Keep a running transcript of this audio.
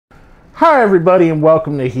Hi everybody and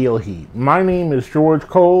welcome to Heel Heat. My name is George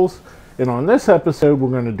Coles and on this episode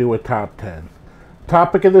we're going to do a top 10.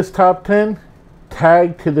 Topic of this top 10,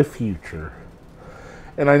 Tag to the Future.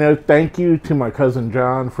 And I know thank you to my cousin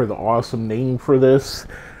John for the awesome name for this.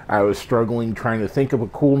 I was struggling trying to think of a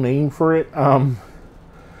cool name for it.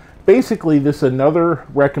 Basically this is another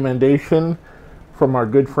recommendation from our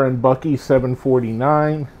good friend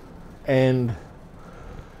Bucky749, and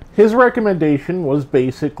his recommendation was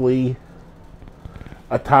basically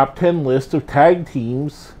a top 10 list of tag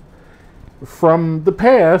teams from the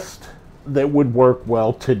past that would work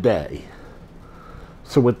well today.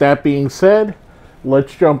 So with that being said,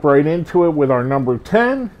 let's jump right into it with our number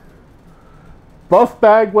 10, Buff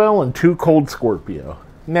Bagwell and Too Cold Scorpio.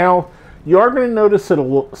 Now, you are going to notice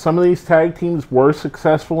that some of these tag teams were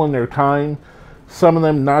successful in their time, some of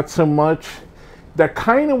them not so much. That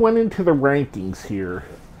kind of went into the rankings here.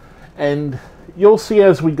 And you'll see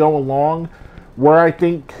as we go along where I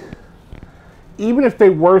think even if they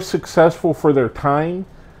were successful for their time,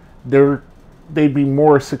 they'd be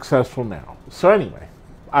more successful now. So anyway,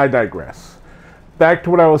 I digress. Back to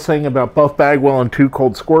what I was saying about Buff Bagwell and Too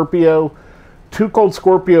Cold Scorpio. Too Cold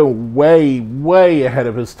Scorpio way ahead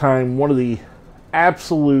of his time. One of the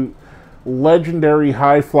absolute legendary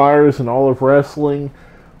high flyers in all of wrestling.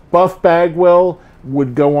 Buff Bagwell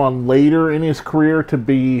would go on later in his career to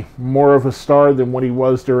be more of a star than what he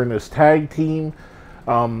was during his tag team.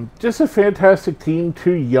 Just a fantastic team.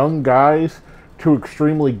 Two young guys, two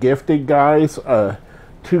extremely gifted guys,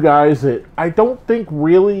 two guys that I don't think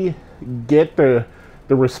really get the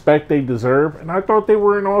respect they deserve, and I thought they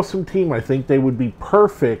were an awesome team. I think they would be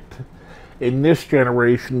perfect in this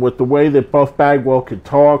generation with the way that Buff Bagwell could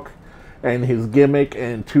talk and his gimmick,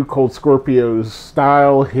 and Too Cold Scorpio's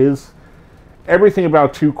style, everything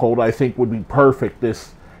about Too Cold I think would be perfect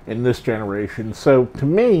in this generation. So to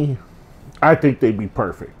me, I think they'd be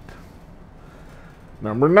perfect.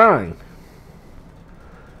 Number 9,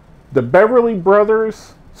 the Beverly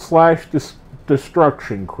Brothers /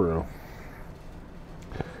 Destruction Crew.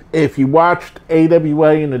 If you watched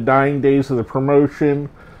AWA in the dying days of the promotion,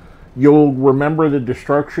 you'll remember the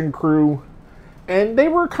Destruction Crew, and they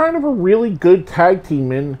were kind of a really good tag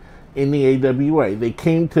team in the AWA. They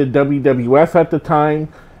came to WWF at the time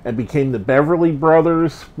and became the Beverly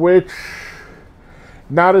Brothers, which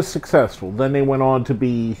not as successful. Then they went on to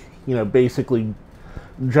be, basically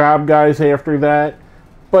job guys after that.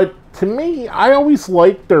 But to me, I always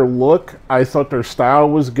liked their look. I thought their style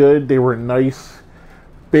was good. They were a nice,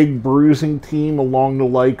 big bruising team along the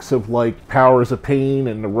likes of like Powers of Pain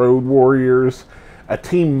and the Road Warriors. A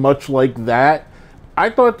team much like that. I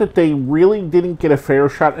thought that they really didn't get a fair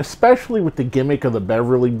shot, especially with the gimmick of the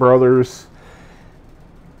Beverly Brothers.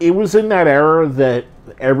 It was in that era that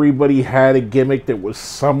everybody had a gimmick that was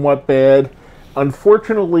somewhat bad.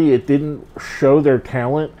 Unfortunately, it didn't show their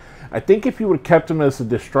talent. I think if you would have kept them as a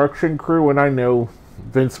Destruction Crew, and I know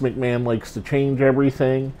Vince McMahon likes to change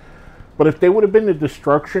everything, but if they would have been the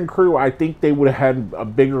Destruction Crew, I think they would have had a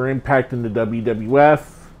bigger impact in the WWF.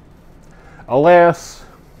 Alas,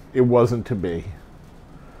 it wasn't to be.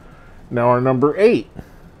 Now our number 8,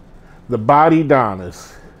 the Body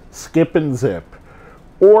Donnas, Skip and Zip,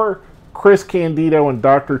 or Chris Candido and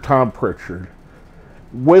Dr. Tom Pritchard.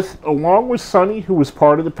 Along with Sonny, who was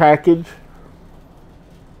part of the package.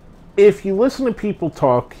 If you listen to people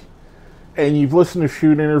talk, and you've listened to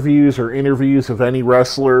shoot interviews or interviews of any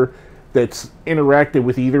wrestler that's interacted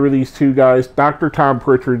with either of these two guys, Dr. Tom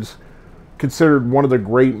Pritchard's considered one of the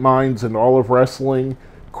great minds in all of wrestling.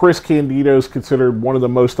 Chris Candido is considered one of the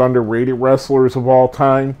most underrated wrestlers of all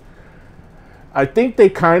time. I think they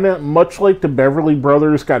kind of, much like the Beverly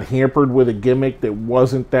Brothers, got hampered with a gimmick that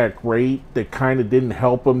wasn't that great, that kind of didn't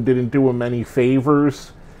help them, didn't do them any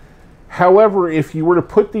favors. However, if you were to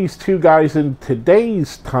put these two guys in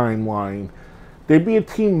today's timeline, they'd be a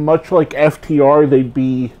team much like FTR. They'd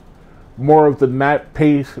be more of the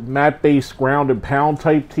mat-based ground and pound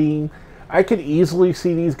type team. I could easily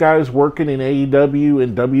see these guys working in AEW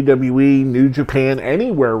and WWE, New Japan,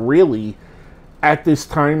 anywhere really at this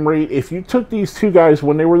time rate. If you took these two guys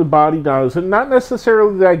when they were the Body Donnas, and not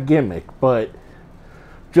necessarily that gimmick, but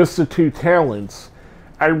just the two talents,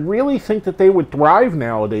 I really think that they would thrive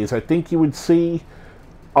nowadays. I think you would see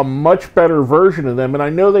a much better version of them. And I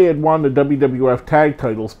know they had won the WWF tag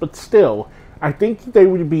titles, but still, I think they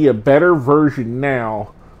would be a better version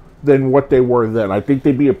now than what they were then. I think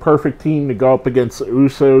they'd be a perfect team to go up against the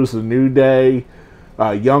Usos, the New Day,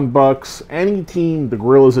 Young Bucks, any team, the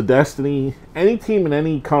Guerrillas of Destiny, any team in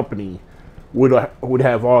any company would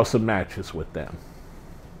have awesome matches with them.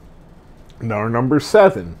 Now, number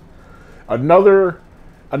 7, another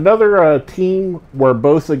Another team where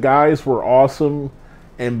both the guys were awesome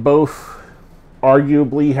and both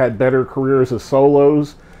arguably had better careers as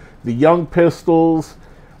solos. The Young Pistols,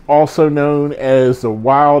 also known as the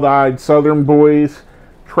Wild-Eyed Southern Boys,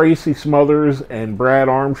 Tracy Smothers and Brad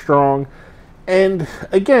Armstrong. And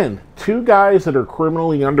again, two guys that are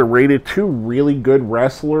criminally underrated, two really good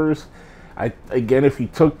wrestlers. Again, if you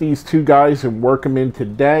took these two guys and work them in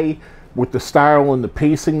today with the style and the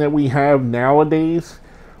pacing that we have nowadays,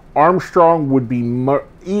 Armstrong would be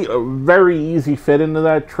a very easy fit into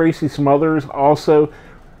that. Tracy Smothers also,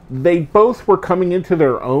 they both were coming into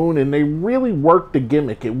their own and they really worked the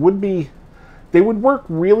gimmick. They would work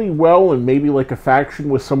really well in maybe like a faction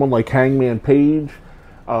with someone like Hangman Page.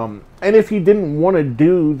 And if you didn't want to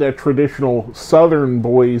do that traditional Southern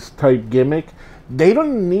Boys type gimmick, they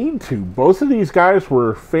don't need to. Both of these guys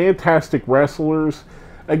were fantastic wrestlers.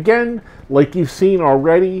 Again, like you've seen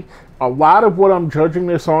already, a lot of what I'm judging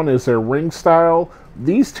this on is their ring style.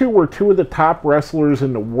 These two were two of the top wrestlers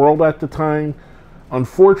in the world at the time.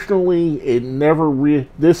 Unfortunately,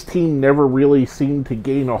 this team never really seemed to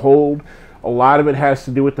gain a hold. A lot of it has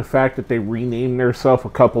to do with the fact that they renamed themselves a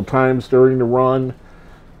couple times during the run.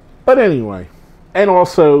 But anyway, and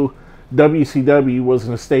also WCW was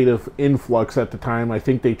in a state of influx at the time. I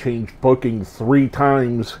think they changed booking 3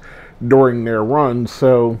 times during their run,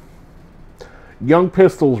 so Young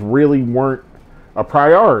Pistols really weren't a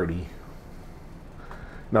priority.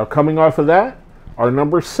 Now, coming off of that, our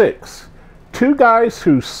number 6. Two guys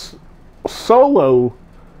who solo,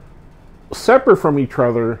 separate from each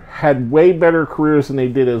other, had way better careers than they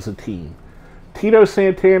did as a team. Tito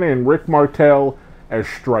Santana and Rick Martel as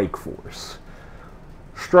Strikeforce.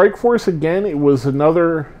 Strikeforce, again, it was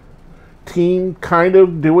another team kind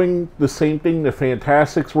of doing the same thing the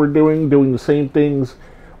Fantastics were doing the same things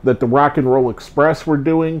that the Rock and Roll Express were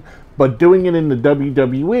doing, but doing it in the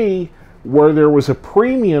WWE, where there was a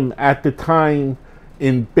premium at the time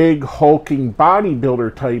in big hulking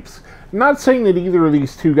bodybuilder types. Not saying that either of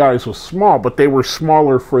these two guys was small, but they were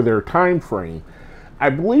smaller for their time frame. I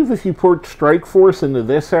believe if you put Strikeforce into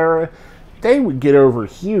this era, they would get over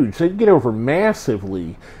huge. They'd get over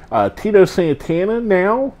massively. Tito Santana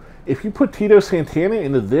now, if you put Tito Santana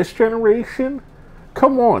into this generation,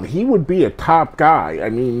 come on, he would be a top guy. I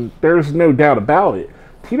mean, there's no doubt about it.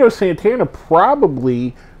 Tito Santana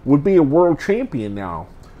probably would be a world champion now.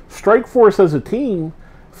 Strikeforce as a team,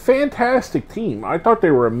 fantastic team. I thought they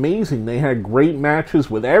were amazing. They had great matches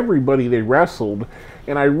with everybody they wrestled.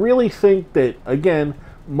 And I really think that, again,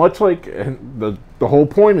 much like the whole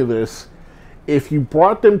point of this, if you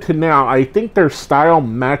brought them to now, I think their style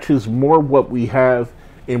matches more what we have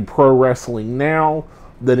in pro wrestling now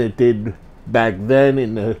than it did back then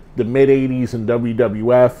in the mid-'80s in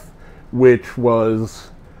WWF, which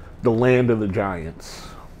was the land of the giants.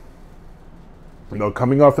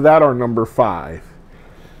 Coming off of that, our number 5.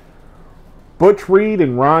 Butch Reed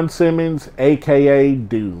and Ron Simmons, a.k.a.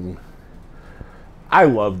 Doom. I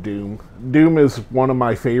love Doom. Doom is one of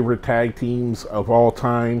my favorite tag teams of all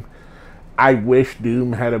time. I wish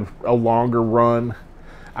Doom had a longer run.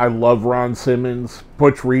 I love Ron Simmons.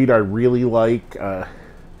 Butch Reed I really like. I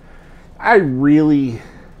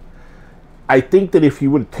think that if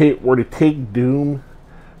you were to take Doom,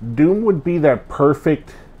 Doom would be that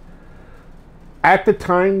perfect. At the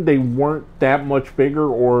time, they weren't that much bigger,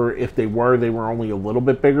 or if they were only a little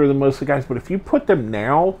bit bigger than most of the guys. But if you put them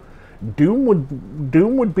now, Doom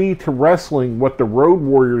would be to wrestling what the Road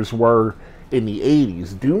Warriors were in the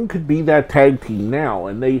 80s. Doom could be that tag team now,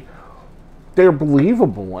 and they're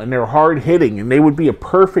believable, and they're hard-hitting, and they would be a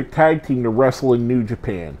perfect tag team to wrestle in New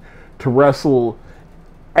Japan, to wrestle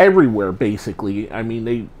everywhere, basically. I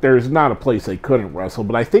mean, there's not a place they couldn't wrestle,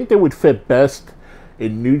 but I think they would fit best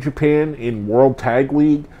in New Japan, in World Tag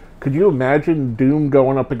League. Could you imagine Doom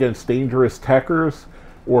going up against Dangerous Tekkers,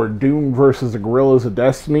 or Doom versus the Gorillas of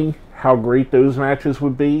Destiny? How great those matches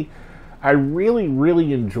would be. I really,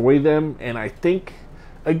 really enjoy them, and I think,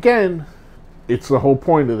 again, it's the whole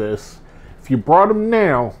point of this. If you brought them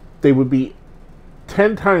now, they would be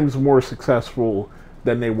 10 times more successful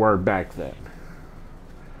than they were back then.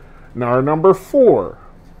 Now, our number 4,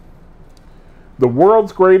 the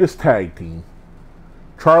world's greatest tag team,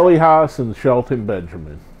 Charlie Haas and Shelton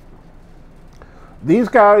Benjamin. These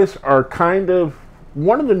guys are kind of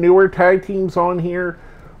one of the newer tag teams on here,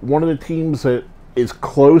 one of the teams that is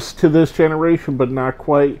close to this generation, but not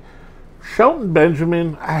quite. Shelton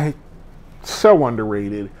Benjamin, so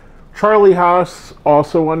underrated. Charlie Haas,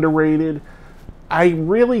 also underrated. I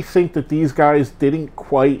really think that these guys didn't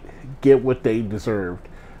quite get what they deserved.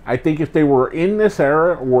 I think if they were in this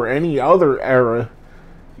era or any other era,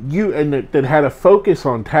 that had a focus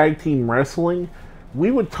on tag team wrestling, we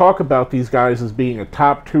would talk about these guys as being a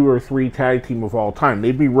top 2 or 3 tag team of all time.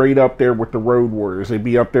 They'd be right up there with the Road Warriors. They'd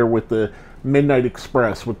be up there with the Midnight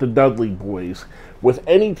Express, with the Dudley Boys, with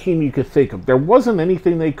any team you could think of. There wasn't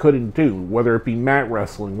anything they couldn't do, whether it be mat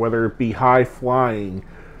wrestling, whether it be high flying,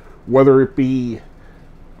 whether it be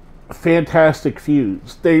fantastic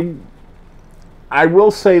feuds. I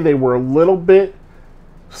will say they were a little bit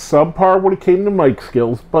subpar when it came to mic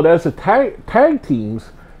skills, but as a tag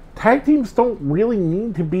teams don't really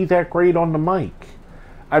need to be that great on the mic.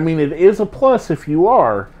 I mean, it is a plus if you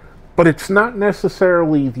are, but it's not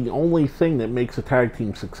necessarily the only thing that makes a tag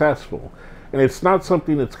team successful. And it's not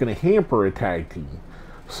something that's going to hamper a tag team.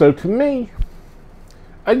 So to me,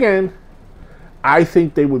 again, I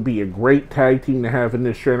think they would be a great tag team to have in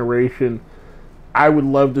this generation. I would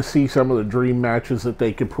love to see some of the dream matches that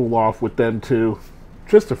they could pull off with them too.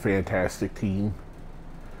 Just a fantastic team.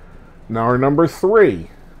 Now our number 3.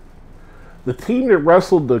 The team that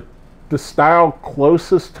wrestled the style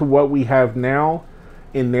closest to what we have now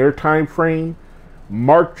in their time frame,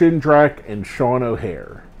 Mark Jindrak and Sean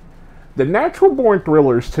O'Haire. The Natural Born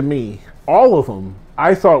Thrillers, to me, all of them,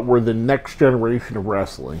 I thought were the next generation of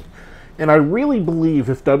wrestling. And I really believe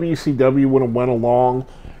if WCW would have went along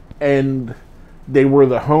and they were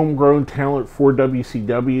the homegrown talent for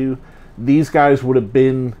WCW, these guys would have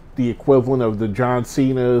been the equivalent of the John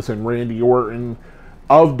Cena's and Randy Orton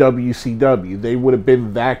of WCW. They would have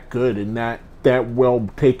been that good and that well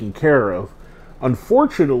taken care of.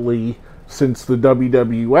 Unfortunately, since the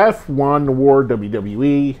WWF won the war,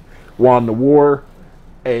 WWE won the war,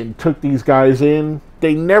 and took these guys in,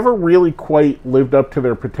 they never really quite lived up to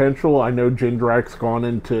their potential. I know Jindrak's gone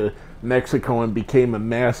into Mexico and became a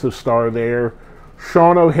massive star there.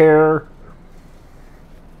 Sean O'Haire,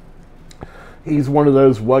 he's one of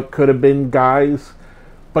those what could have been guys.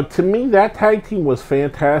 But to me, that tag team was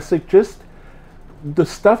fantastic. Just the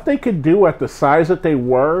stuff they could do at the size that they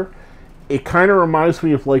were, it kind of reminds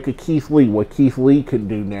me of like a Keith Lee, what Keith Lee can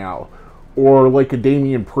do now. Or like a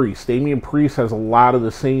Damian Priest. Damian Priest has a lot of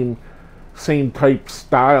the same type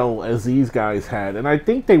style as these guys had. And I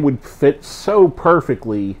think they would fit so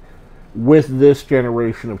perfectly with this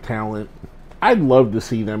generation of talent. I'd love to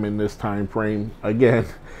see them in this time frame. Again,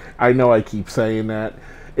 I know I keep saying that.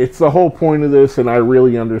 It's the whole point of this, and I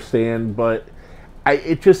really understand, but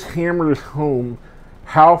it just hammers home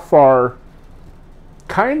how far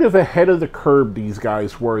kind of ahead of the curve these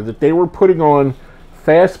guys were, that they were putting on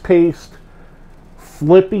fast-paced,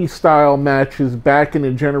 flippy style matches back in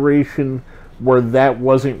a generation where that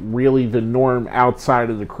wasn't really the norm outside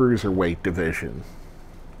of the cruiserweight division.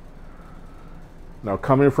 Now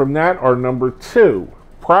coming from that, our number 2,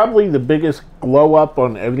 probably the biggest glow up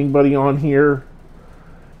on anybody on here,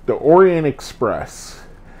 the Orient Express.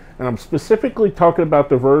 And I'm specifically talking about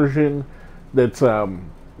the version that's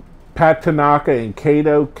Pat Tanaka and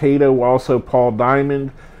Kato. Kato also Paul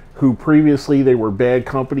Diamond, who previously they were Bad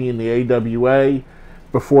Company in the AWA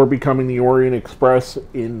before becoming the Orient Express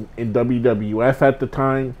in WWF at the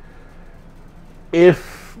time.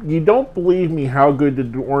 If you don't believe me how good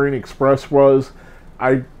the Orient Express was,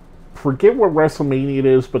 I forget what WrestleMania it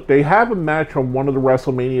is, but they have a match on one of the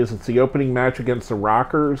WrestleManias. It's the opening match against the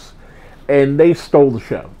Rockers, and they stole the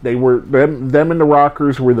show. They were them and the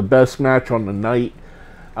Rockers were the best match on the night.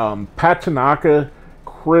 Pat Tanaka,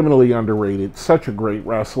 criminally underrated, such a great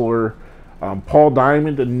wrestler. Paul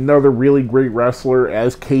Diamond, another really great wrestler,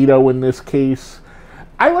 as Kato in this case.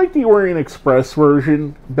 I like the Orient Express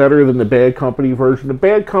version better than the Bad Company version. The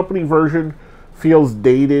Bad Company version feels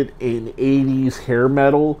dated in 80s hair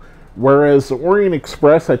metal, whereas the Orient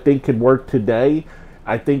Express I think could work today.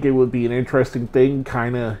 I think it would be an interesting thing,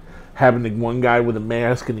 kind of having the one guy with a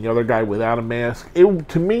mask and the other guy without a mask.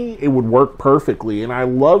 To me, it would work perfectly, and I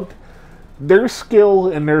loved their skill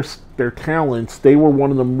and their talents. They were one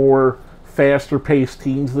of the more faster-paced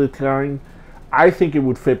teams at the time. I think it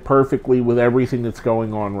would fit perfectly with everything that's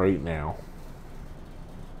going on right now.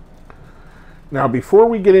 Now, before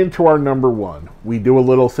we get into our number 1, we do a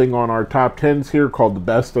little thing on our top 10s here called the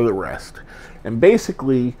best of the rest. And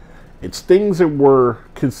basically, it's things that were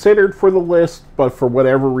considered for the list, but for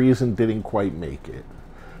whatever reason didn't quite make it.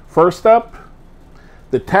 First up,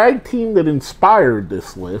 the tag team that inspired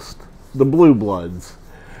this list, the Blue Bloods.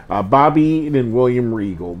 Bobby Eaton and William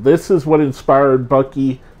Regal. This is what inspired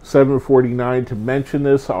Bucky 749 to mention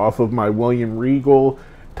this off of my William Regal,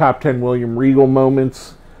 top 10 William Regal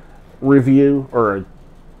moments review, or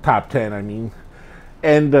top 10, I mean.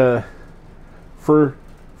 And for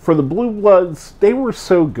the Blue Bloods, they were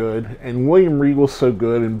so good, and William Regal's so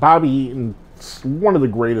good, and Bobby Eaton's one of the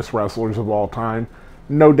greatest wrestlers of all time.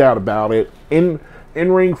 No doubt about it. In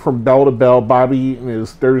ring from bell to bell, Bobby Eaton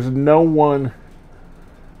there's no one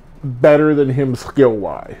better than him skill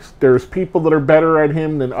wise. There's people that are better at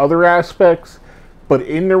him than other aspects, but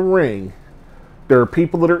in the ring, there are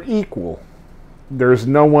people that are equal. There's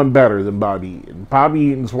no one better than Bobby Eaton. Bobby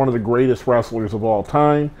Eaton's one of the greatest wrestlers of all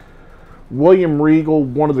time. William Regal,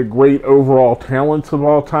 one of the great overall talents of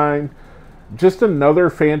all time. Just another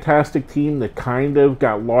fantastic team that kind of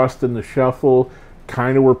got lost in the shuffle,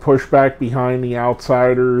 kind of were pushed back behind the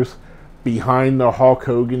Outsiders, behind the Hulk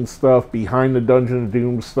Hogan stuff, behind the Dungeon of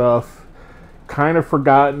Doom stuff. Kind of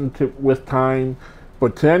forgotten with time,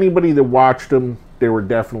 but to anybody that watched them, they were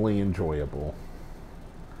definitely enjoyable.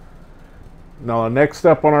 Now, next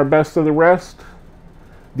up on our best of the rest,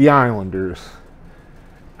 the Islanders.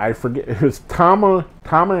 I forget, it was Tama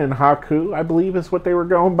and Haku, I believe is what they were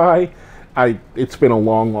going by. It's been a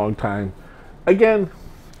long, long time. Again,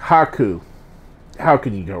 Haku. How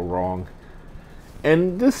can you go wrong?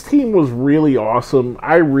 And this team was really awesome.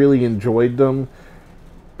 I really enjoyed them.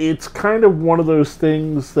 It's kind of one of those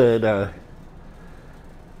things that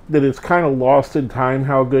it's kind of lost in time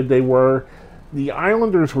how good they were. The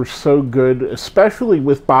Islanders were so good, especially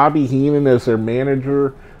with Bobby Heenan as their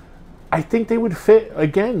manager. I think they would fit.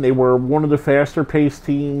 Again, they were one of the faster-paced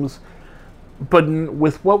teams. But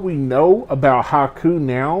with what we know about Haku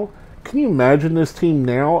now, can you imagine this team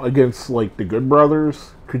now against, like, the Good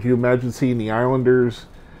Brothers? Could you imagine seeing the Islanders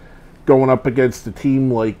going up against a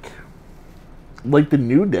team like the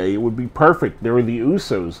New Day? It would be perfect. They were the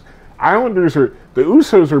Usos. The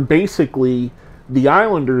Usos are basically the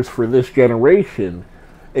Islanders for this generation,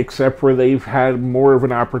 except where they've had more of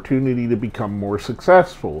an opportunity to become more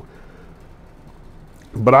successful.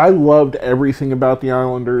 But I loved everything about the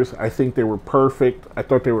Islanders. I think they were perfect. I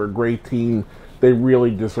thought they were a great team. They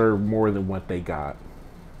really deserved more than what they got.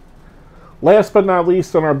 Last but not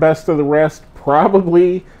least, on our best of the rest,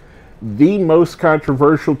 probably the most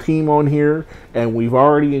controversial team on here, and we've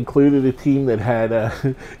already included a team that had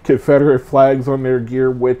Confederate flags on their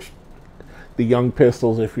gear, which the Young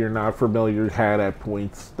Pistols, if you're not familiar, had at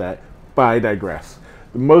points. But I digress.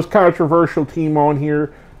 The most controversial team on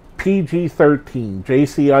here, PG-13,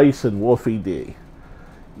 JC Ice and Wolfie D.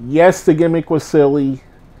 Yes, the gimmick was silly.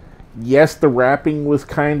 Yes, the rapping was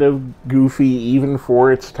kind of goofy, even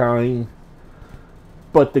for its time.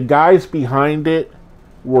 But the guys behind it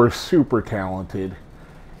were super talented.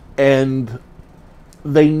 And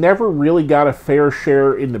they never really got a fair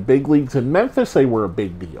share in the big leagues. In Memphis, they were a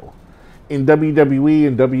big deal. In WWE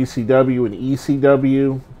and WCW and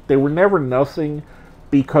ECW, they were never nothing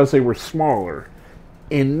because they were smaller.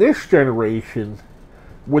 In this generation,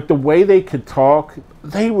 with the way they could talk,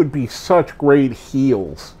 they would be such great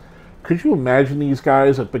heels. Could you imagine these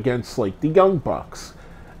guys up against, like, the Young Bucks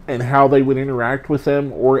and how they would interact with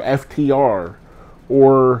them, or FTR,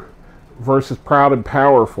 or versus Proud and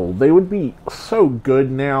Powerful? They would be so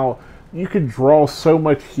good now. You could draw so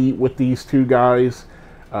much heat with these two guys.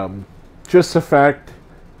 Just the fact,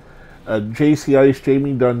 JC Ice,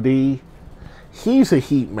 Jamie Dundee, he's a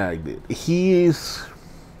heat magnet.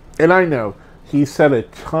 And I know, he's said a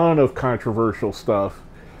ton of controversial stuff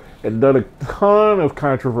and done a ton of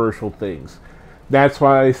controversial things. That's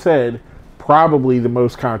why I said probably the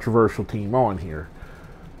most controversial team on here.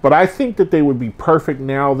 But I think that they would be perfect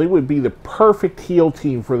now. They would be the perfect heel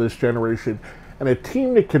team for this generation. And a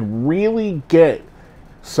team that could really get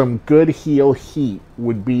some good heel heat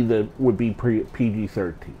would be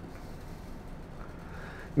PG-13.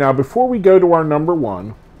 Now, before we go to our number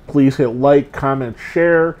one, please hit like, comment,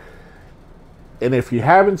 share. And if you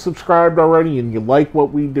haven't subscribed already and you like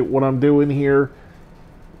what I'm doing here,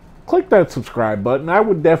 click that subscribe button. I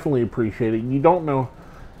would definitely appreciate it. You don't know,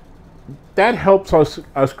 that helps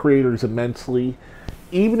us creators immensely.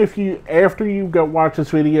 Even if after you watch this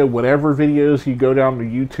video, whatever videos you go down the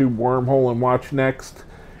YouTube wormhole and watch next,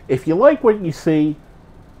 if you like what you see,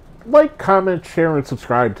 like, comment, share, and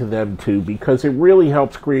subscribe to them too, because it really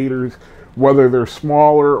helps creators, whether they're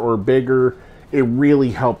smaller or bigger. It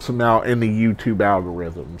really helps them out in the YouTube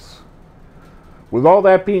algorithms. With all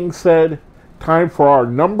that being said, time for our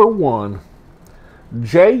number one,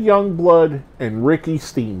 Jay Youngblood and Ricky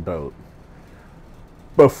Steamboat.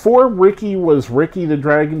 Before Ricky was Ricky the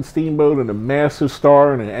Dragon Steamboat and a massive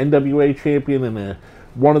star and an NWA champion and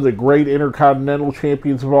one of the great Intercontinental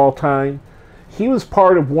champions of all time, he was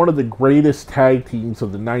part of one of the greatest tag teams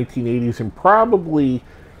of the 1980s and probably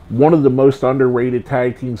one of the most underrated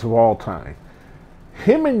tag teams of all time.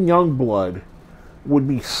 Him and Youngblood would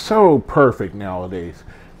be so perfect nowadays.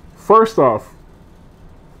 First off,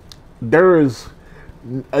 there is,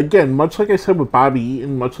 again, much like I said with Bobby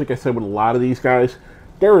Eaton, much like I said with a lot of these guys,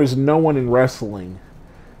 there is no one in wrestling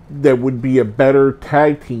that would be a better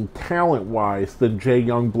tag team talent-wise than Jay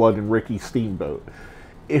Youngblood and Ricky Steamboat.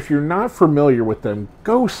 If you're not familiar with them,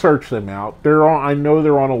 go search them out. I know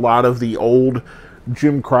they're on a lot of the old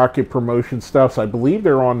Jim Crockett promotion stuff. So I believe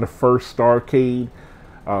they're on the first Starrcade.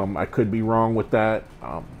 I could be wrong with that.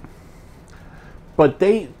 But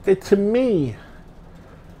to me,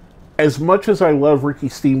 as much as I love Ricky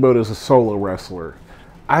Steamboat as a solo wrestler,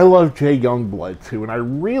 I love Jay Youngblood too. And I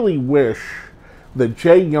really wish that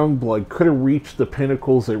Jay Youngblood could have reached the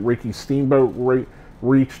pinnacles that Ricky Steamboat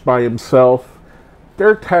reached by himself.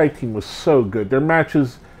 Their tag team was so good. Their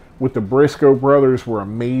matches with the Briscoe brothers were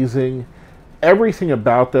amazing. Everything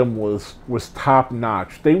about them was top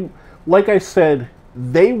notch. Like I said,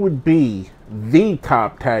 they would be the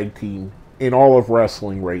top tag team in all of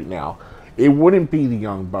wrestling right now. It wouldn't be the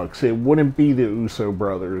Young Bucks. It wouldn't be the Uso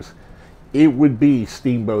brothers. It would be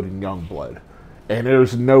Steamboat and Youngblood. And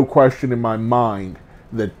there's no question in my mind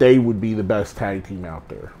that they would be the best tag team out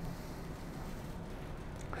there.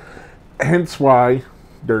 Hence why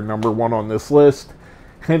they're number one on this list.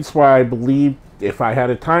 Hence why I believe if I had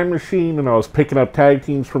a time machine and I was picking up tag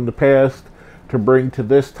teams from the past to bring to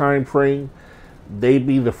this time frame, they'd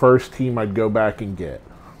be the first team I'd go back and get.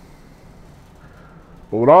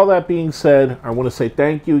 But with all that being said, I want to say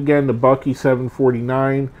thank you again to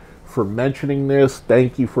Bucky749 for mentioning this.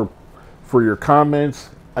 Thank you for your comments.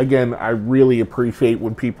 Again, I really appreciate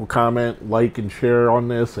when people comment, like, and share on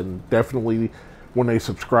this, and definitely when they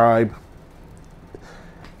subscribe.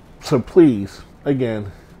 So please,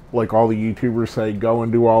 again, like all the YouTubers say, go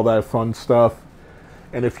and do all that fun stuff.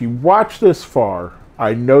 And if you watch this far,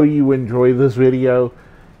 I know you enjoy this video.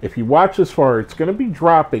 If you watch this far, it's going to be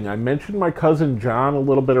dropping. I mentioned my cousin John a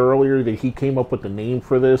little bit earlier that he came up with the name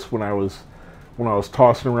for this when I was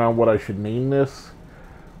tossing around what I should name this.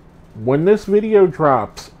 When this video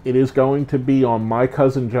drops, it is going to be on my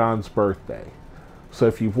cousin John's birthday. So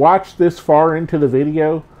if you've watched this far into the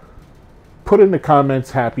video, put in the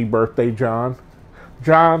comments, happy birthday, John.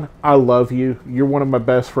 John, I love you. You're one of my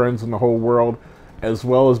best friends in the whole world, as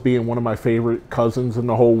well as being one of my favorite cousins in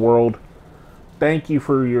the whole world. Thank you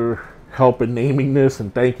for your help in naming this,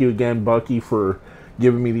 and thank you again, Bucky, for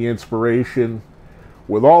giving me the inspiration.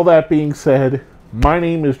 With all that being said, my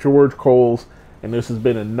name is George Coles, and this has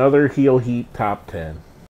been another Heel Heat Top 10.